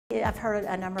I've heard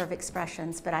a number of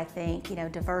expressions, but I think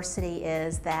diversity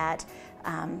is that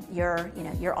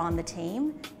you're on the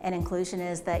team, and inclusion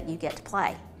is that you get to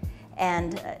play.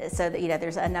 And so that,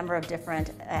 there's a number of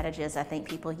different adages I think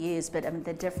people use, but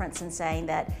the difference in saying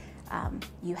that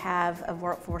you have a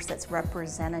workforce that's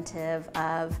representative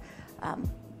of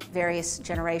various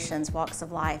generations, walks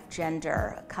of life,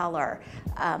 gender, color,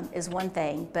 is one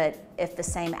thing, but if the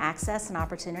same access and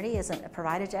opportunity isn't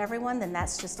provided to everyone, then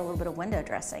that's just a little bit of window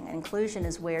dressing. Inclusion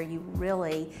is where you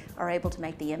really are able to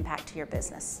make the impact to your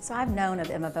business. So I've known of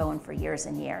Emma Bowen for years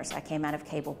and years. I came out of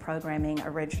cable programming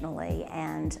originally,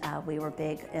 and we were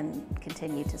big and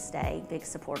continue to stay big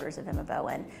supporters of Emma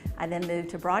Bowen. I then moved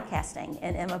to broadcasting,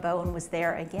 and Emma Bowen was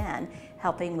there again,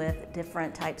 helping with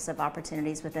different types of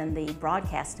opportunities within the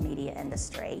broadcast media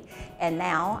industry. And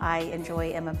now I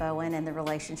enjoy Emma Bowen and the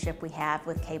relationship we have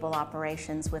with cable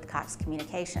operations with Cox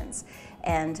Communications.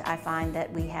 And I find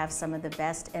that we have some of the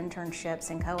best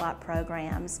internships and co-op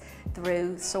programs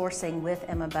through sourcing with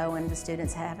Emma Bowen. The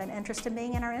students have an interest in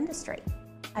being in our industry.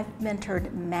 I've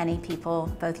mentored many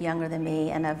people, both younger than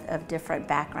me and of different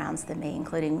backgrounds than me,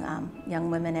 including young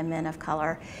women and men of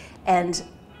color. And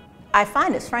I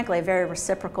find it's frankly a very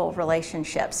reciprocal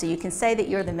relationship. So you can say that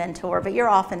you're the mentor, but you're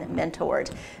often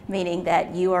mentored, meaning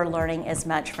that you are learning as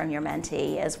much from your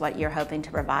mentee as what you're hoping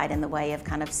to provide in the way of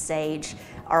kind of sage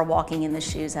or walking in the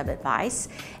shoes of advice.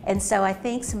 And so I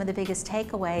think some of the biggest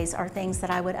takeaways are things that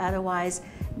I would otherwise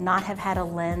not have had a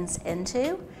lens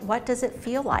into. What does it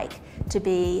feel like to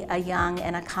be a young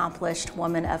and accomplished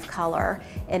woman of color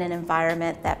in an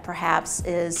environment that perhaps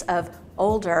is of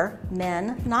older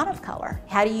men not of color?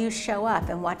 How do you show up,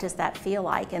 and what does that feel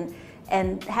like?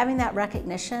 And having that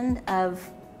recognition of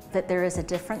that there is a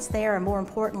difference there, and more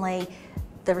importantly,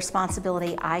 the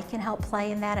responsibility I can help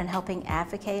play in that and helping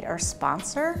advocate or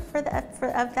sponsor of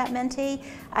that mentee,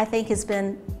 I think has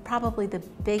been probably the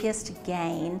biggest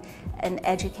gain in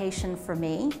education for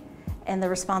me, and the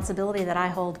responsibility that I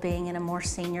hold being in a more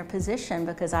senior position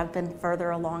because I've been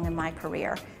further along in my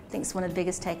career. I think it's one of the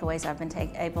biggest takeaways I've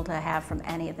been able to have from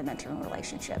any of the mentoring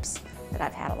relationships that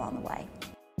I've had along the way.